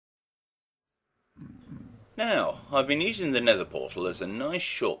Now, I've been using the nether portal as a nice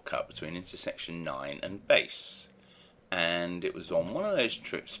shortcut between intersection 9 and base. And it was on one of those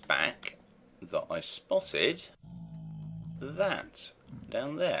trips back that I spotted that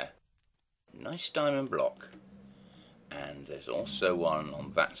down there. Nice diamond block. And there's also one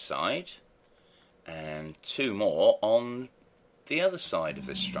on that side, and two more on the other side of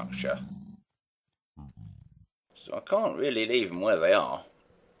this structure. So I can't really leave them where they are,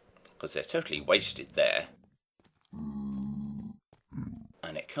 because they're totally wasted there.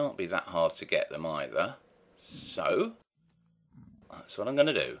 And it can't be that hard to get them either. So that's what I'm going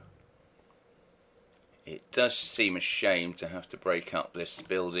to do. It does seem a shame to have to break up this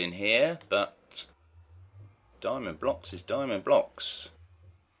building here, but diamond blocks is diamond blocks.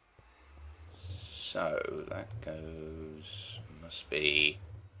 So that goes, must be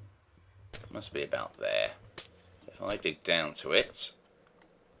about there. If I dig down to it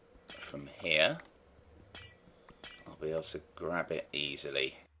from here, I'll be able to grab it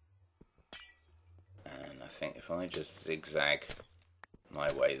easily. And I think if I just zigzag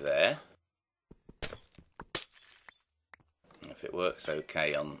my way there, if it works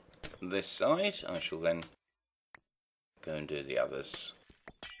okay on this side, I shall then go and do the others.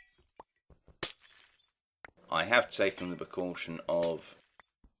 I have taken the precaution of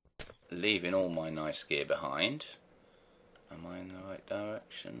leaving all my nice gear behind. Am I in the right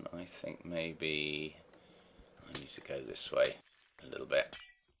direction? I think maybe I need to go this way a little bit.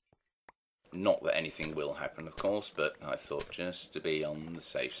 Not that anything will happen, of course, but I thought just to be on the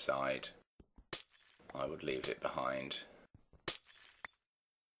safe side, I would leave it behind.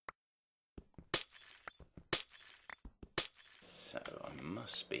 So I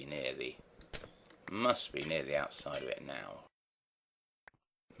must be near the outside of it now.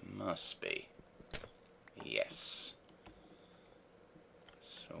 Must be. Yes.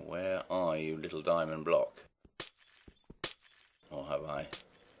 So where are you, little diamond block? Or have I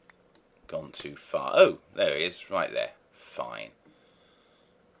gone too far? Oh, there he is, right there. Fine.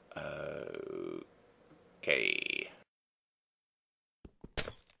 Okay.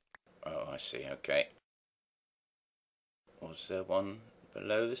 Oh, I see, okay. Was there one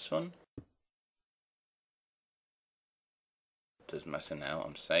below this one? Doesn't matter now,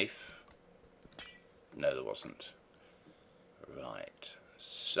 I'm safe. No, there wasn't. Right,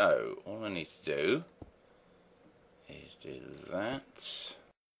 so all I need to do is do that.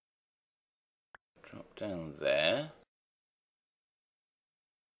 Drop down there.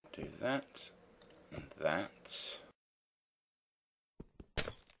 Do that and that.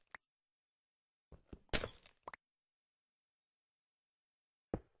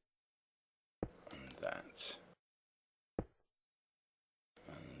 That.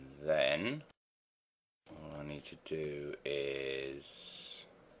 And then all I need to do is,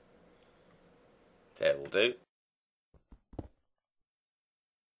 there will do,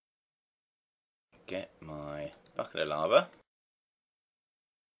 get my bucket of lava,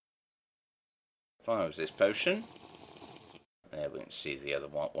 fire with this potion. There we can see the other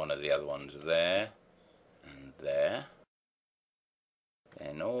one of the other ones there and there.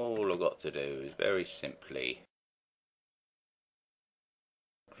 And all I've got to do is very simply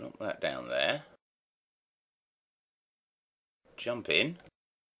drop that down there, jump in,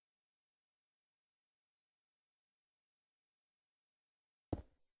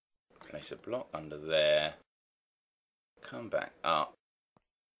 place a block under there, come back up,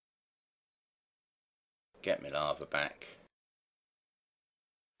 get my lava back,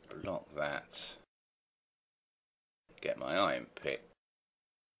 block that, get my iron pick.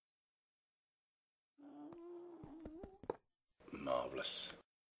 Marvellous.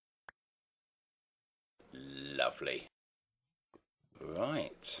 Lovely.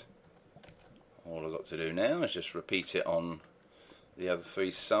 Right. All I've got to do now is just repeat it on the other three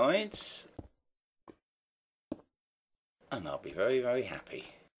sides. And I'll be very, very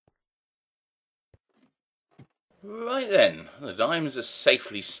happy. Right then, the diamonds are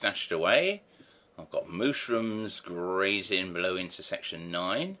safely stashed away. I've got mushrooms grazing below intersection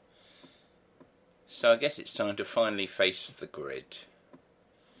 9. So I guess it's time to finally face the grid.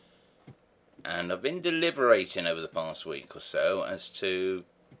 And I've been deliberating over the past week or so as to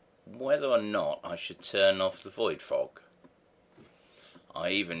whether or not I should turn off the void fog. I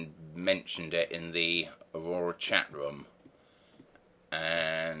even mentioned it in the Aurora chat room,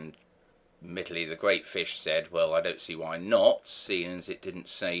 and admittedly the Great Fish said, well, I don't see why not, seeing as it didn't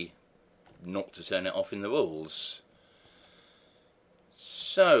say not to turn it off in the rules.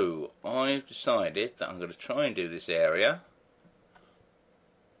 So I've decided that I'm going to try and do this area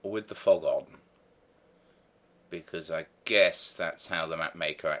with the fog on, because I guess that's how the map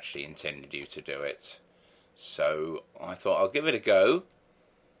maker actually intended you to do it. So I thought I'll give it a go,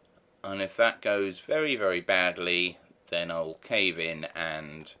 and if that goes very, very badly, then I'll cave in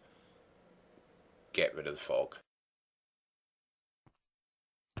and get rid of the fog.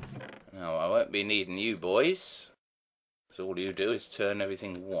 Now, I won't be needing you boys, because all you do is turn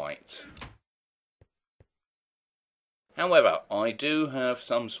everything white. However, I do have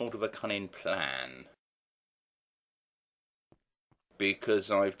some sort of a cunning plan, because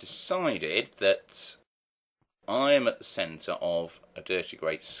I've decided that I'm at the centre of a dirty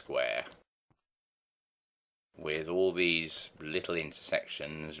great square with all these little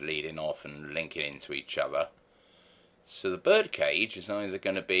intersections leading off and linking into each other. So the bird cage is either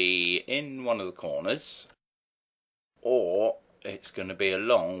going to be in one of the corners, or it's going to be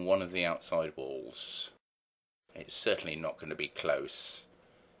along one of the outside walls. It's certainly not going to be close.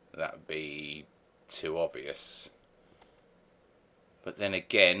 That would be too obvious. But then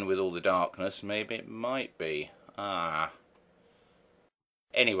again, with all the darkness, maybe it might be.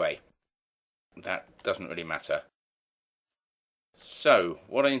 Anyway, that doesn't really matter. So,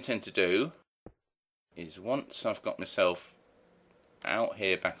 what I intend to do is, once I've got myself out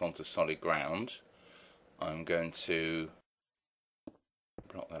here back onto solid ground, I'm going to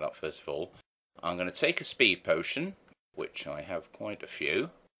block that up first of all. I'm going to take a speed potion, which I have quite a few,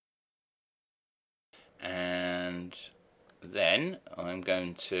 and then I'm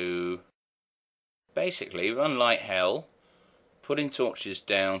going to basically run like hell, putting torches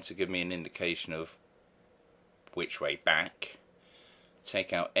down to give me an indication of which way back,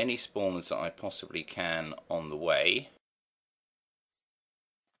 take out any spawners that I possibly can on the way,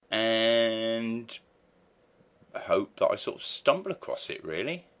 and hope that I sort of stumble across it,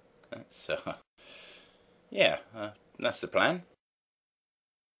 really. That's that's the plan.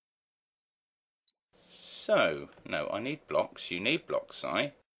 So, no, I need blocks. You need blocks,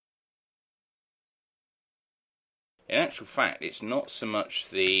 Si. In actual fact, it's not so much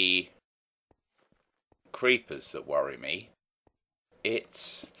the creepers that worry me,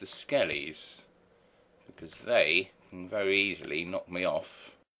 it's the skellies, because they can very easily knock me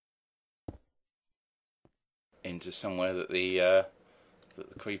off into somewhere that the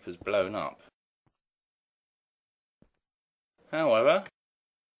creeper's blown up. However,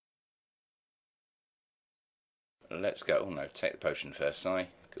 let's go. Oh no, take the potion first, Si.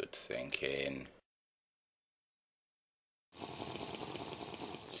 Good thinking.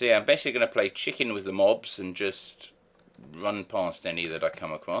 So yeah, I'm basically going to play chicken with the mobs and just run past any that I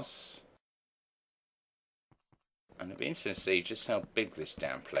come across. And it'll be interesting to see just how big this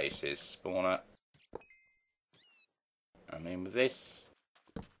damn place is. Spawner. I mean, with this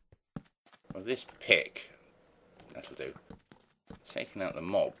pick, that'll do. Taking out the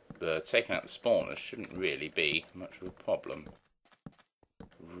mob, taking out the spawners shouldn't really be much of a problem.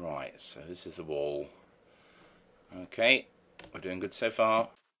 Right, so this is the wall. Okay, we're doing good so far.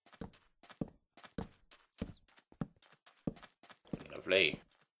 Lovely.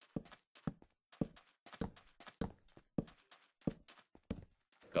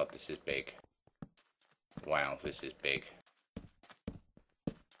 God, this is big. Wow, this is big.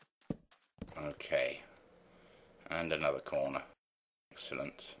 Okay. And another corner.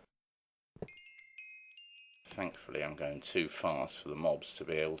 Excellent. Thankfully, I'm going too fast for the mobs to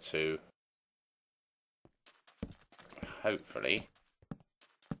be able to, hopefully,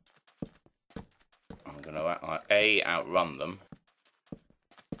 I'm going to A, outrun them,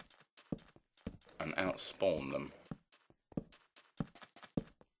 and outspawn them.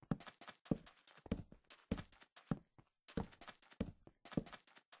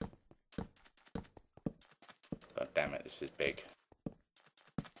 God damn it, this is big.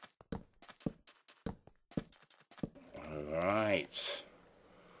 Right.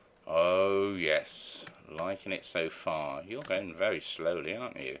 Oh yes, liking it so far. You're going very slowly,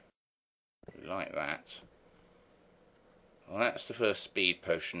 aren't you? Like that. Well, that's the first speed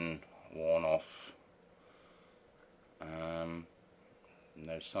potion worn off.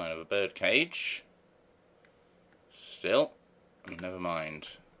 No sign of a bird cage. Still, never mind.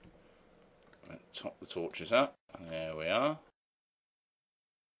 Let's top the torches up. There we are.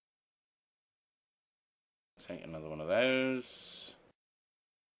 Take another one of those.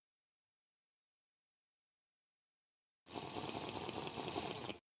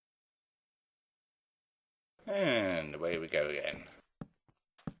 And away we go again.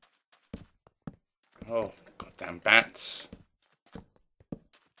 Oh, goddamn bats.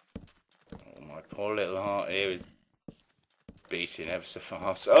 Oh, my poor little heart here is beating ever so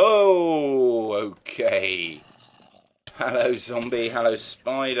fast. Oh, okay. Hello, zombie. Hello,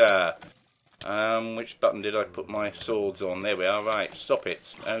 spider. Which button did I put my swords on? There we are. Right, stop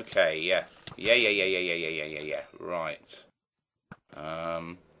it. Okay, yeah. Yeah. Right.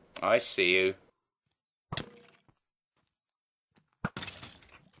 I see you.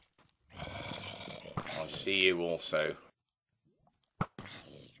 I see you also.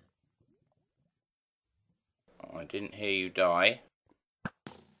 I didn't hear you die.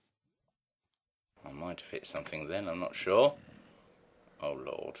 I might have hit something then, I'm not sure. Oh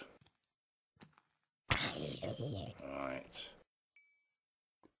Lord. Right.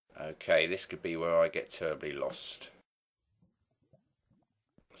 Okay, this could be where I get terribly lost.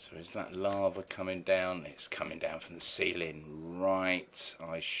 So is that lava coming down? It's coming down from the ceiling. Right,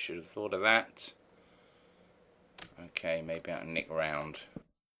 I should have thought of that. Okay, maybe I can nick round.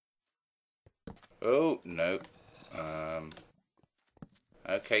 Oh, no.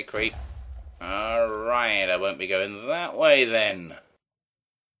 Okay, creep. Alright, I won't be going that way then.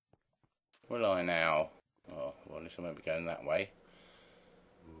 Will I now? Oh, well, at least I won't be going that way.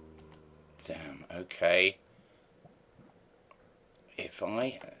 Damn, okay. If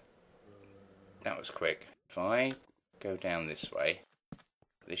I... That was quick. If I go down this way,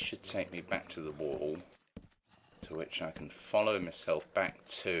 this should take me back to the wall, to which I can follow myself back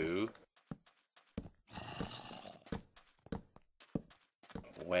to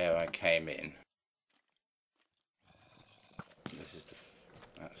where I came in. This is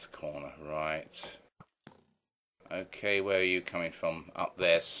that's the corner, right. Okay, where are you coming from? Up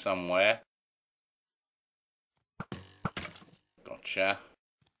there somewhere. Gotcha.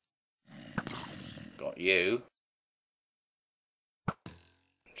 Got you.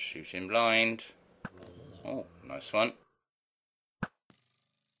 Shooting blind. Oh, nice one.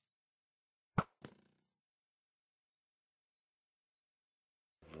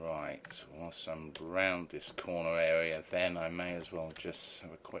 Right, whilst I'm round this corner area, then I may as well just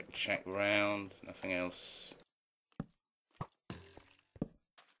have a quick check round. Nothing else.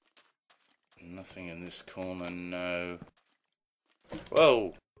 Nothing in this corner, no.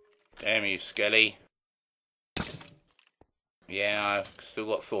 Whoa! Damn you, Skelly. Yeah, I've still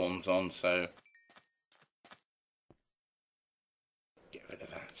got thorns on, so... Get rid of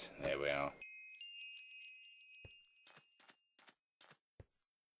that. There we are.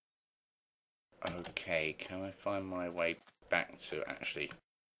 Okay, can I find my way back to actually...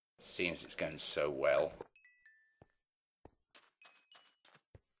 Seems it's going so well.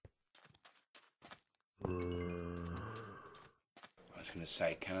 I was going to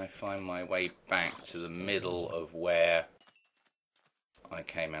say, can I find my way back to the middle of where I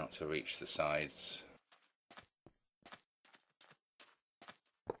came out to reach the sides?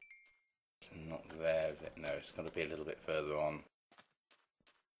 Not there, is it? No, it's got to be a little bit further on.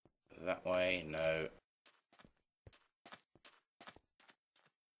 That way? No.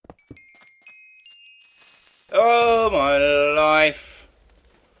 Oh my life!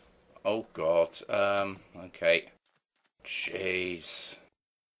 Oh God. Okay. Jeez.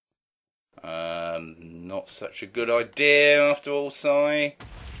 Not such a good idea after all, Si.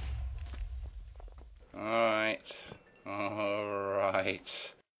 Alright.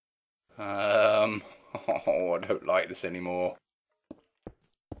 Alright. Oh, I don't like this anymore.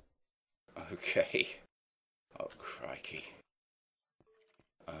 Okay. Oh, crikey.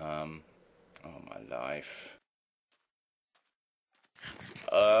 Oh, my life.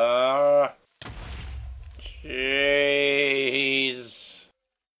 Jeez.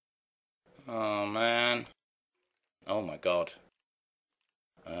 Oh, man. Oh, my God.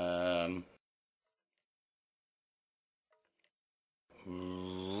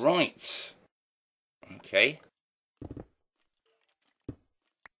 Right. Okay.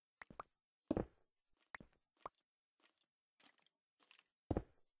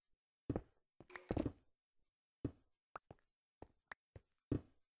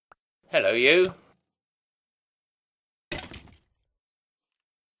 Hello, you.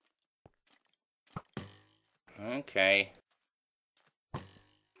 Okay.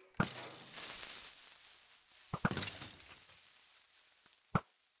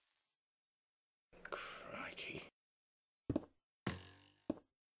 Crikey.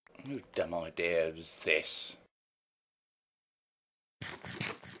 Whose dumb idea was this?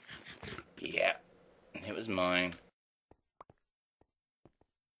 Yeah, it was mine.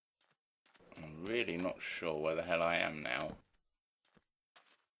 I'm really not sure where the hell I am now.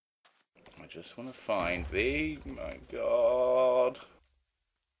 I just want to find the... My God.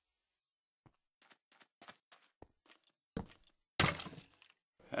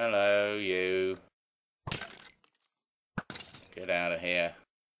 Hello, you. Get out of here.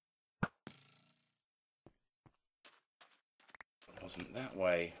 It wasn't that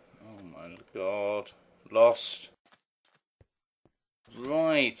way. Oh my god. Lost.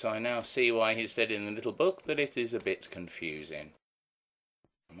 Right, I now see why he said in the little book that it is a bit confusing.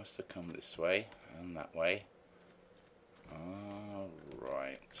 I must have come this way and that way.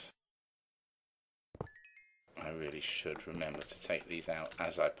 Alright. I really should remember to take these out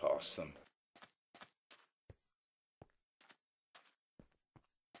as I pass them.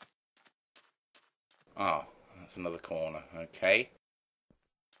 Ah, that's another corner. Okay.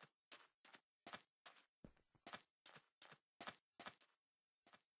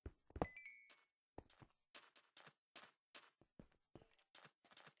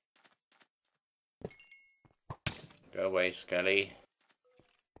 Go away, Skelly.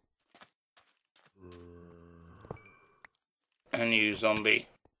 And you, zombie.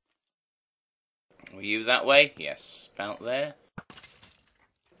 Were you that way? Yes. About there.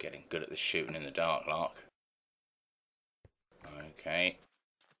 Getting good at the shooting in the dark, Lark. Okay.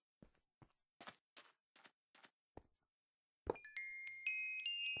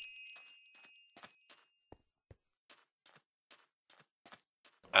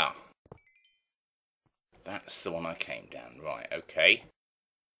 Ah. That's the one I came down. Right, okay.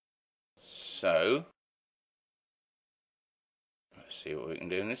 So, let's see what we can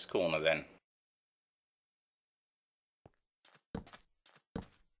do in this corner then.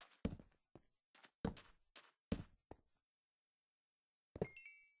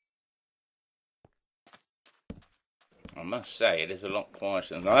 I must say, it is a lot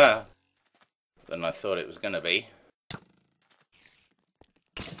quieter than I thought it was going to be.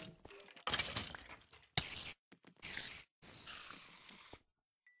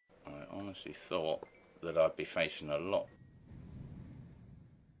 I honestly thought that I'd be facing a lot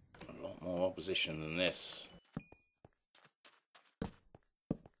more opposition than this.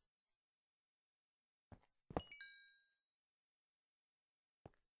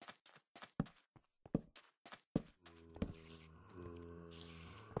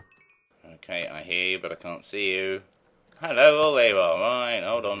 Okay, I hear you, but I can't see you. Hello, oh, there you are. Right,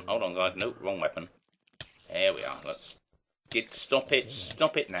 hold on, guys. Nope, wrong weapon. There we are. Let's stop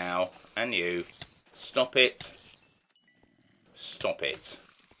it now. And you, stop it. Stop it.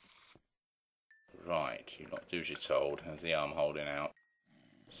 Right, you lot do as you're told. How's the arm holding out?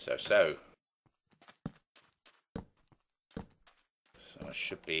 So I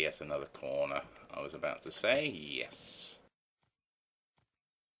should be at another corner. I was about to say yes.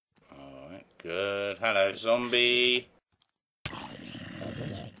 Alright, good. Hello, zombie.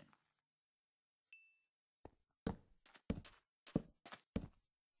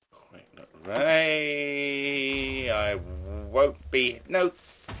 Quick look. Ray. I won't be. No,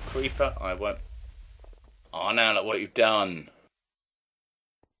 creeper. I won't. Oh, now look what you've done.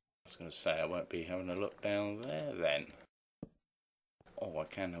 I was going to say I won't be having a look down there then. Oh, I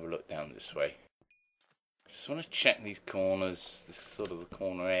can have a look down this way. Just want to check these corners, this sort of the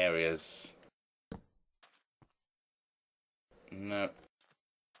corner areas. No.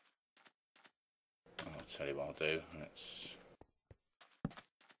 I'll tell you what I'll do.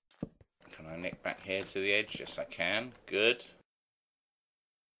 Can I nick back here to the edge? Yes, I can. Good.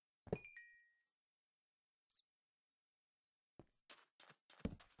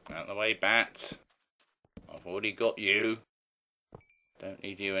 Out of the way, bat. I've already got you. Don't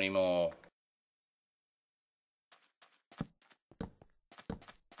need you anymore.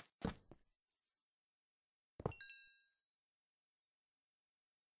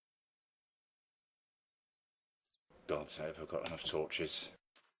 God save, I've got enough torches.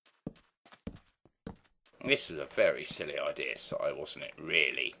 This was a very silly idea, Si, wasn't it?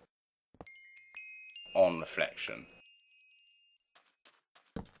 Really. On reflection.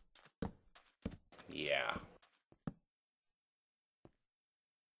 Yeah.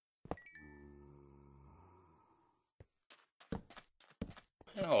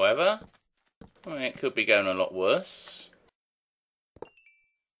 However, I mean, it could be going a lot worse.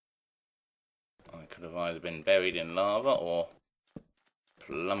 I could have either been buried in lava or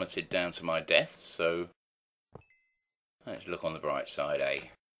plummeted down to my death, so let's look on the bright side, eh?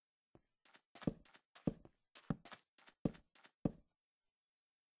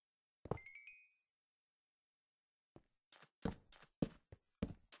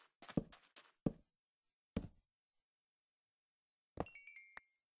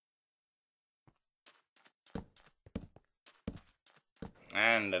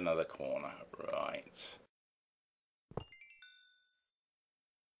 And another corner, right.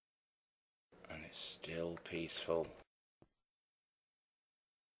 And it's still peaceful.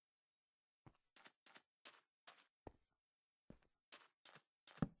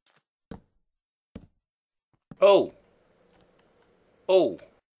 Oh! Oh!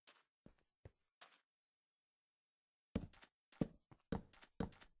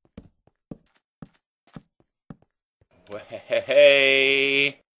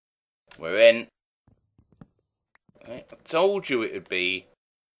 Hey, we're in. I told you it would be.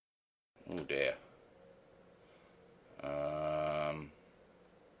 Oh dear.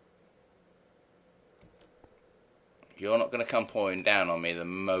 You're not going to come pouring down on me the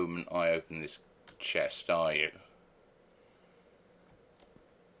moment I open this chest, are you?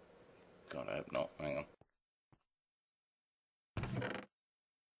 God, I hope not. Hang on.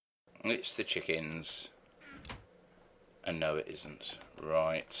 It's the chickens. And no, it isn't.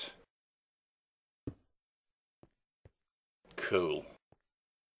 Right. Cool.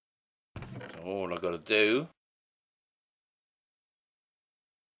 So all I've got to do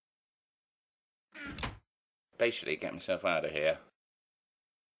basically get myself out of here.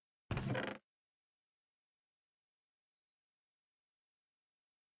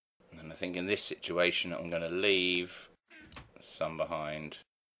 And I think in this situation I'm going to leave some behind.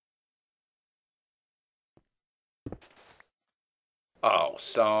 Oh,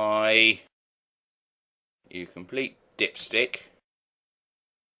 sigh. You complete dipstick.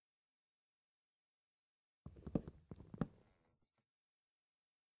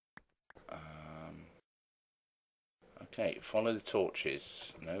 Okay, follow the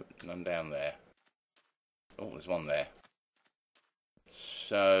torches. Nope, none down there. Oh, there's one there.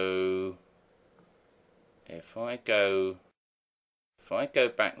 So if I go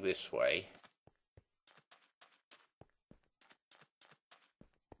back this way,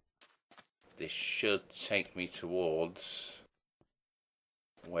 this should take me towards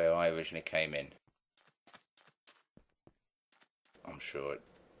where I originally came in. I'm sure it,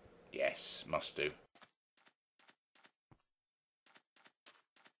 yes, must do.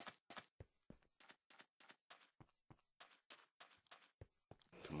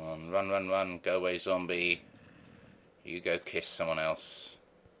 Come on, run, run, run, go away, zombie. You go kiss someone else.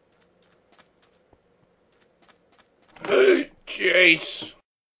 Jeez!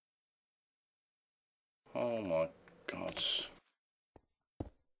 Oh my God.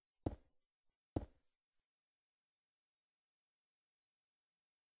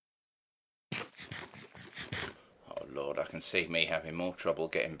 Oh Lord, I can see me having more trouble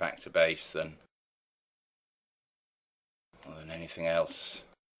getting back to base than anything else.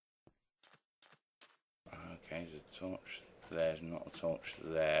 Okay, there's a torch there, not a torch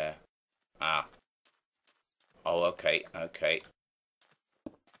there. Ah. Oh, okay, okay.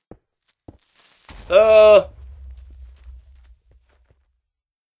 Oh!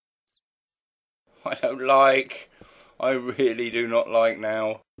 I don't like. I really do not like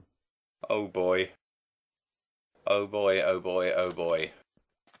now. Oh boy. Oh boy, oh boy, oh boy.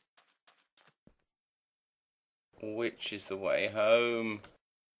 Which is the way home?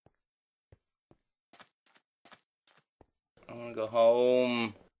 I want to go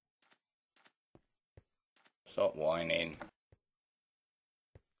home. Stop whining.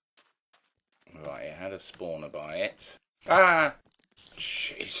 Right, it had a spawner by it. Ah!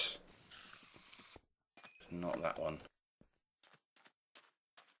 Jeez. Not that one.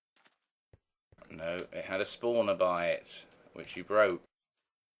 No, it had a spawner by it, which you broke.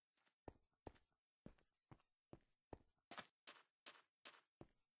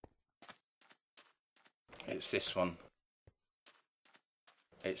 It's this one.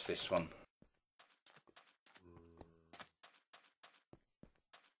 It's this one.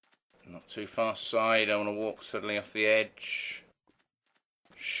 Not too far side, I want to walk suddenly off the edge.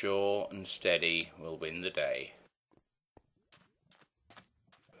 Sure and steady will win the day.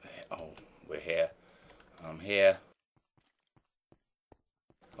 Oh, we're here. I'm here.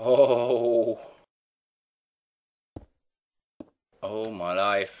 Oh! Oh my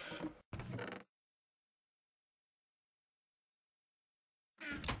life.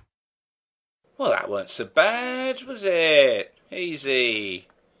 Well, that weren't so bad, was it? Easy.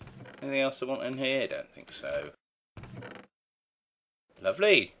 Anything else I want in here? Don't think so.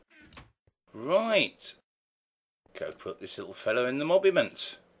 Lovely. Right. Go put this little fellow in the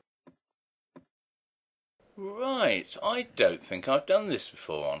Mobument. Right. I don't think I've done this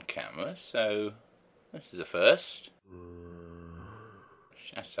before on camera, so this is a first.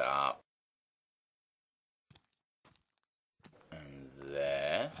 Shut up. And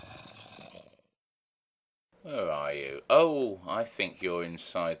there. Where are you? Oh, I think you're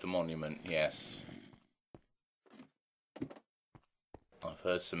inside the monument, yes. I've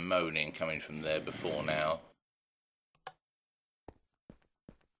heard some moaning coming from there before now.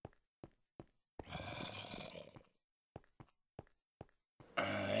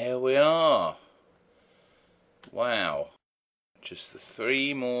 Here we are. Wow. Just the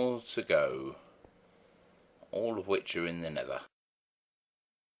 3 more to go. All of which are in the nether.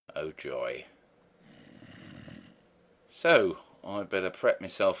 Oh joy. So I better prep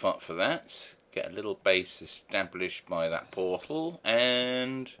myself up for that, get a little base established by that portal,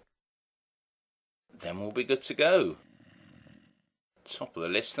 and then we'll be good to go. Top of the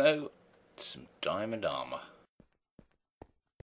list though, some diamond armour.